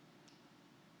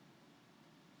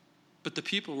 but the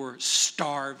people were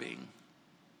starving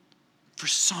for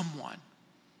someone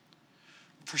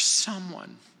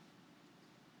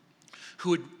who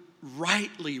would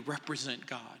rightly represent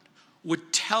God,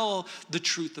 would tell the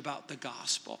truth about the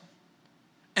gospel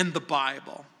and the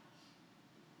Bible.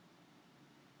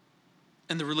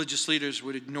 And the religious leaders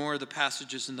would ignore the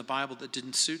passages in the Bible that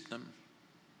didn't suit them.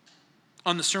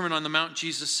 On the Sermon on the Mount,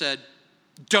 Jesus said,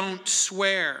 don't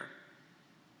swear,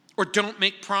 or don't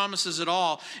make promises at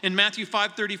all. In Matthew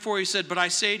 5:34, he said, but I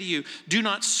say to you, do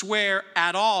not swear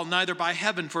at all, neither by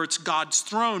heaven, for it's God's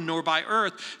throne, nor by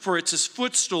earth, for it's his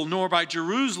footstool, nor by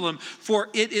Jerusalem, for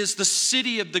it is the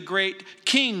city of the great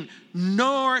king.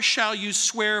 Nor shall you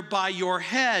swear by your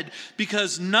head,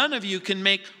 because none of you can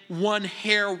make one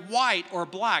hair white or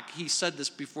black. He said this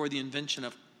before the invention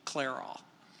of Clairol.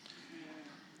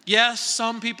 Yes,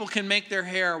 some people can make their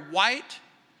hair white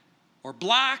or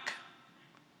black.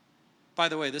 By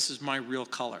the way, this is my real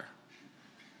color.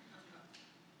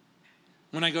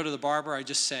 When I go to the barber, I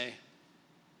just say,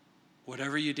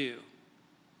 whatever you do,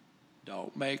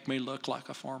 don't make me look like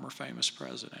a former famous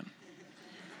president.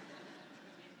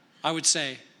 I would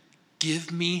say,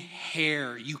 give me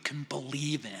hair you can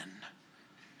believe in.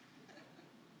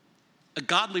 A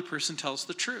godly person tells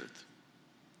the truth.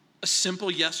 A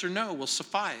simple yes or no will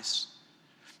suffice.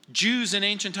 Jews in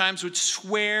ancient times would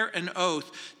swear an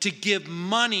oath to give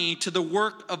money to the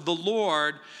work of the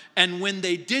Lord, and when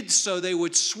they did so, they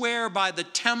would swear by the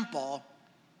temple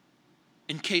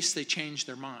in case they changed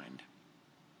their mind.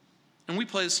 And we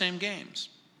play the same games.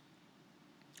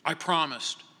 I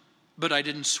promised, but I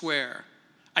didn't swear.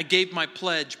 I gave my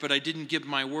pledge, but I didn't give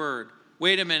my word.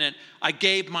 Wait a minute, I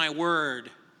gave my word,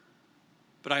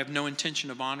 but I have no intention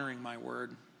of honoring my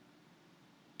word.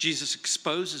 Jesus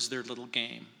exposes their little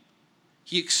game.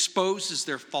 He exposes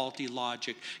their faulty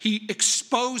logic. He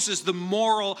exposes the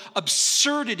moral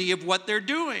absurdity of what they're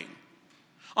doing.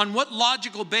 On what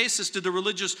logical basis did the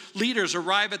religious leaders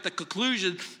arrive at the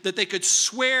conclusion that they could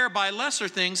swear by lesser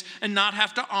things and not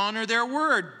have to honor their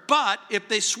word? But if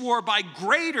they swore by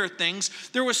greater things,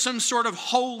 there was some sort of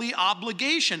holy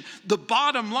obligation. The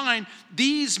bottom line,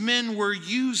 these men were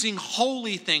using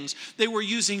holy things. They were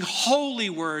using holy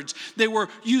words. They were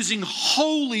using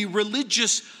holy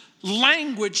religious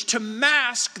language to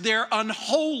mask their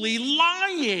unholy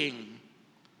lying.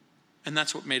 And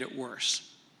that's what made it worse.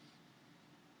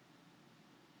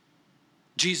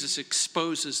 Jesus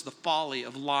exposes the folly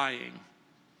of lying.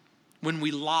 When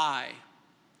we lie,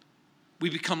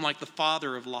 we become like the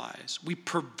father of lies. We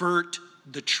pervert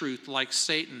the truth like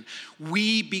Satan.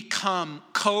 We become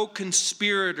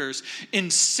co-conspirators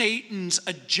in Satan's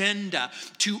agenda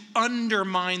to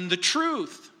undermine the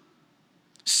truth.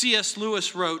 C.S.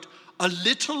 Lewis wrote, a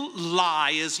little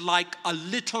lie is like a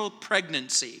little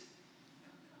pregnancy.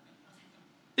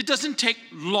 It doesn't take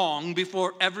long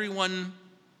before everyone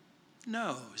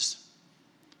knows.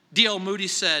 D.L. Moody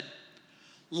said,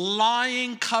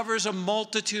 Lying covers a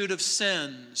multitude of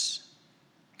sins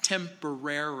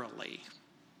temporarily.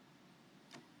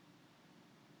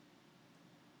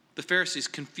 The Pharisees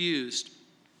confused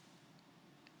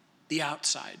the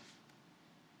outside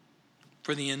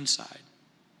for the inside.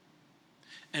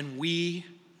 And we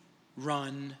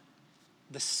run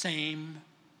the same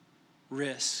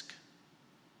risk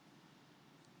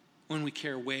when we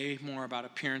care way more about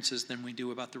appearances than we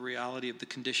do about the reality of the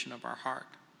condition of our heart.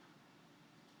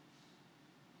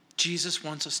 Jesus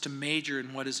wants us to major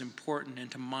in what is important and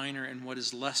to minor in what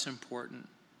is less important.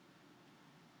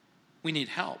 We need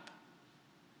help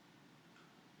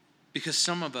because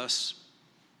some of us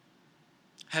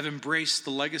have embraced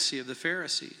the legacy of the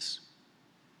Pharisees.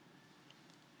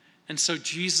 And so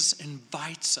Jesus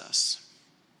invites us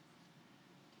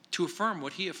to affirm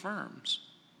what he affirms.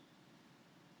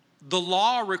 The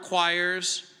law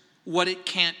requires what it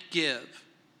can't give.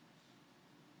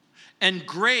 And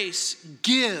grace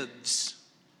gives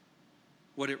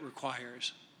what it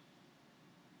requires.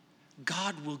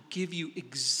 God will give you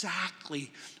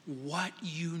exactly what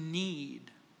you need.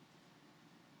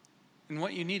 And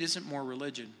what you need isn't more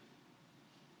religion.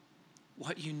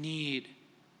 What you need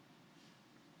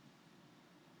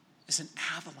is an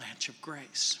avalanche of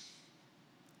grace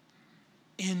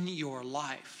in your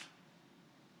life,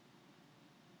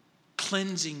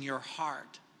 cleansing your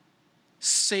heart,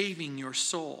 saving your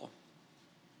soul.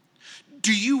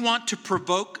 Do you want to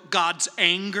provoke God's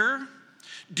anger?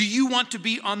 Do you want to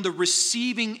be on the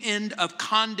receiving end of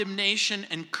condemnation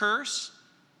and curse?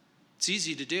 It's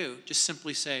easy to do. Just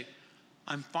simply say,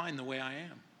 I'm fine the way I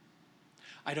am.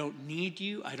 I don't need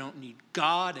you. I don't need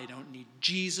God. I don't need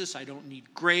Jesus. I don't need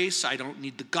grace. I don't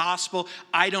need the gospel.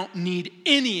 I don't need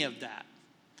any of that.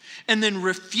 And then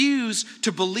refuse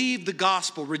to believe the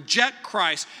gospel, reject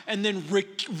Christ, and then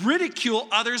ridicule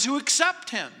others who accept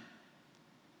him.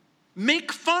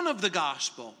 Make fun of the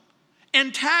gospel,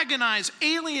 antagonize,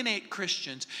 alienate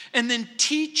Christians, and then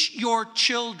teach your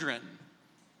children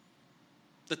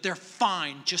that they're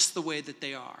fine just the way that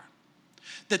they are.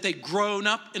 That they've grown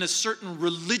up in a certain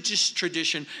religious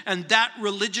tradition, and that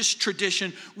religious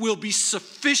tradition will be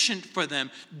sufficient for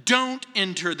them. Don't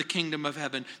enter the kingdom of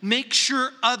heaven. Make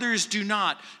sure others do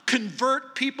not.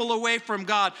 Convert people away from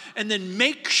God, and then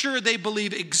make sure they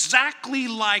believe exactly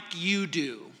like you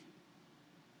do.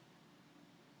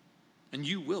 And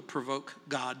you will provoke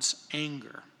God's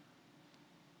anger.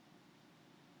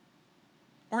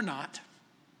 Or not.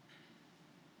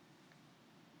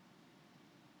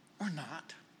 Or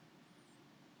not.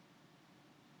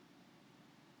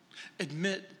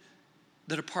 Admit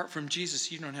that apart from Jesus,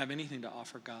 you don't have anything to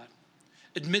offer God.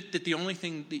 Admit that the only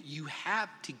thing that you have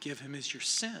to give him is your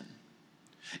sin.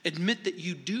 Admit that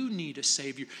you do need a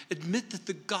Savior. Admit that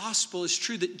the gospel is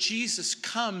true, that Jesus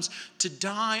comes to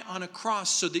die on a cross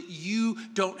so that you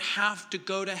don't have to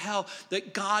go to hell,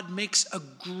 that God makes a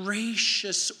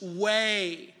gracious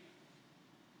way.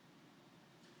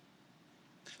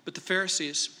 But the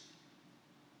Pharisees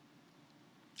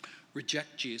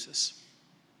reject Jesus.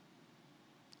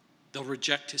 They'll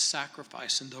reject his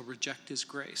sacrifice and they'll reject his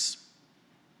grace.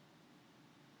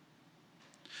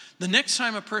 The next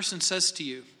time a person says to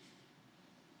you,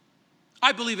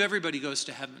 I believe everybody goes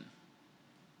to heaven,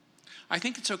 I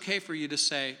think it's okay for you to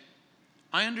say,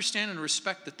 I understand and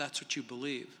respect that that's what you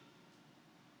believe.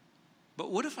 But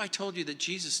what if I told you that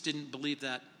Jesus didn't believe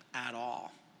that at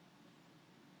all?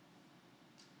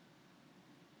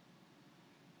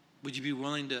 Would you be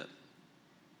willing to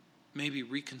maybe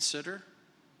reconsider?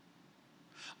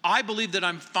 I believe that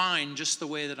I'm fine just the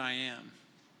way that I am.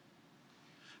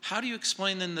 How do you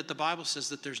explain then that the Bible says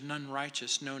that there's none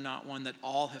righteous, no, not one, that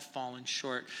all have fallen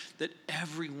short, that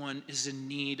everyone is in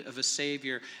need of a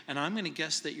Savior? And I'm going to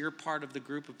guess that you're part of the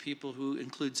group of people who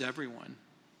includes everyone.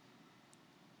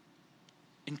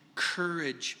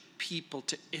 Encourage people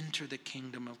to enter the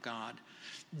kingdom of God.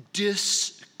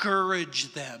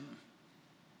 Discourage them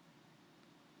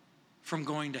from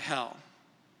going to hell.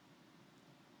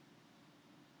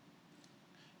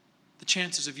 The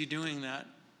chances of you doing that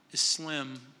is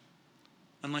slim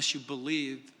unless you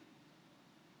believe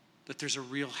that there's a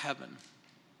real heaven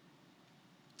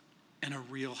and a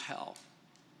real hell.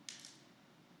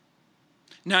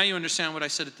 Now you understand what I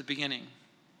said at the beginning.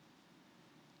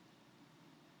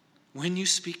 When you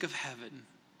speak of heaven,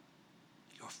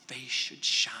 your face should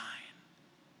shine.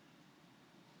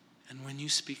 And when you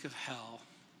speak of hell,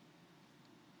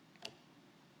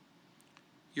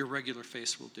 your regular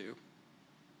face will do.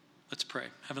 Let's pray.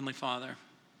 Heavenly Father,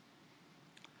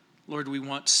 Lord, we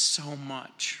want so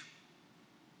much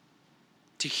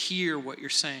to hear what you're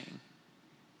saying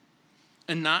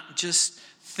and not just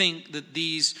think that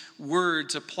these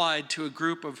words applied to a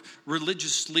group of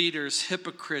religious leaders,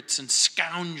 hypocrites, and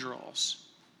scoundrels.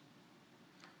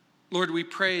 Lord, we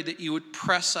pray that you would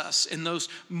press us in those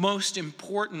most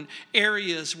important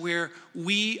areas where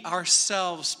we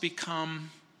ourselves become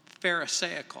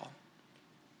pharisaical,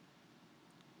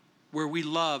 where we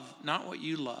love not what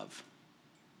you love,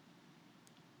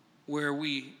 where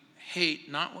we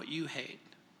hate not what you hate,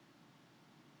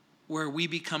 where we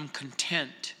become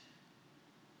content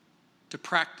to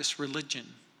practice religion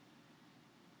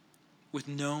with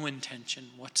no intention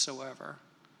whatsoever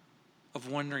of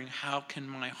wondering, how can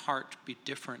my heart be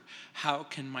different? How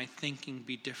can my thinking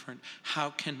be different? How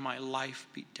can my life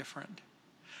be different?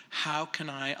 How can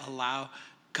I allow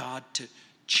God to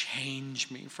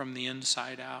change me from the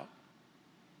inside out?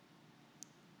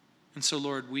 And so,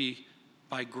 Lord, we,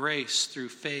 by grace, through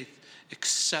faith,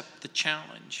 accept the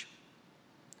challenge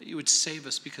that you would save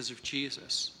us because of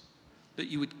Jesus, that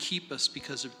you would keep us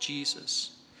because of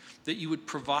Jesus, that you would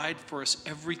provide for us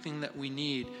everything that we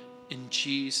need in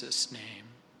Jesus' name.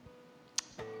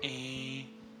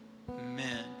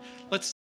 Amen. Let's